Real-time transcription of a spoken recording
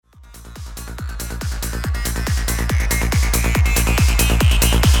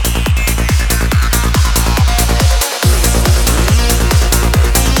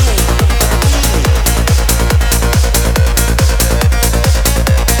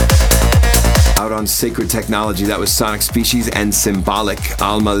out on Sacred Technology. That was Sonic Species and Symbolic,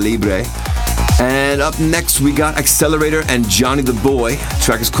 Alma Libre. And up next, we got Accelerator and Johnny the Boy. The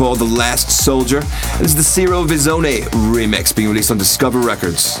track is called The Last Soldier. And this is the Ciro Visone remix being released on Discover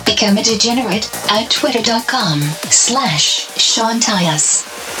Records. Become a degenerate at twitter.com/Sean Tyas.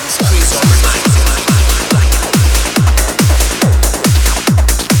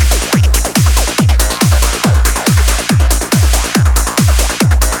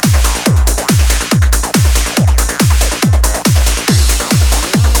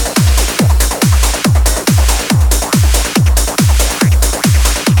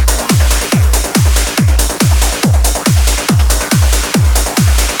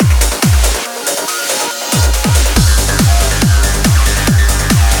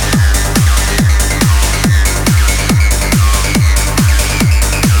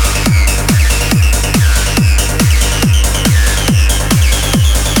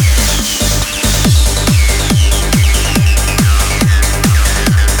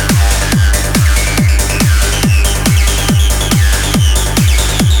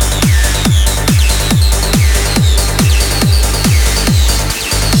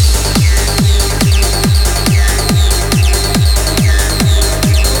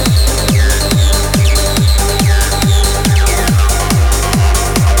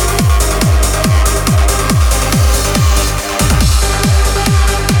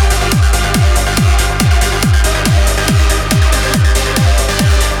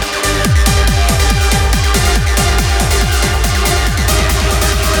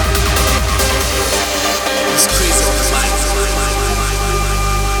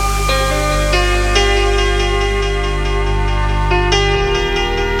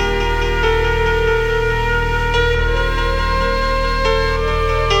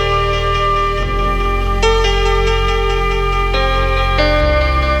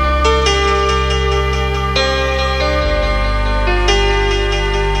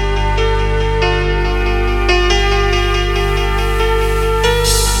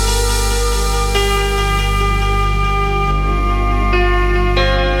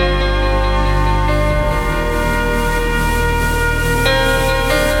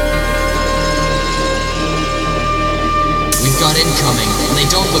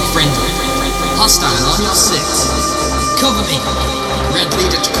 Hostile on your 6. Cover me. Red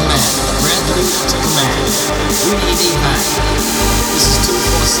leader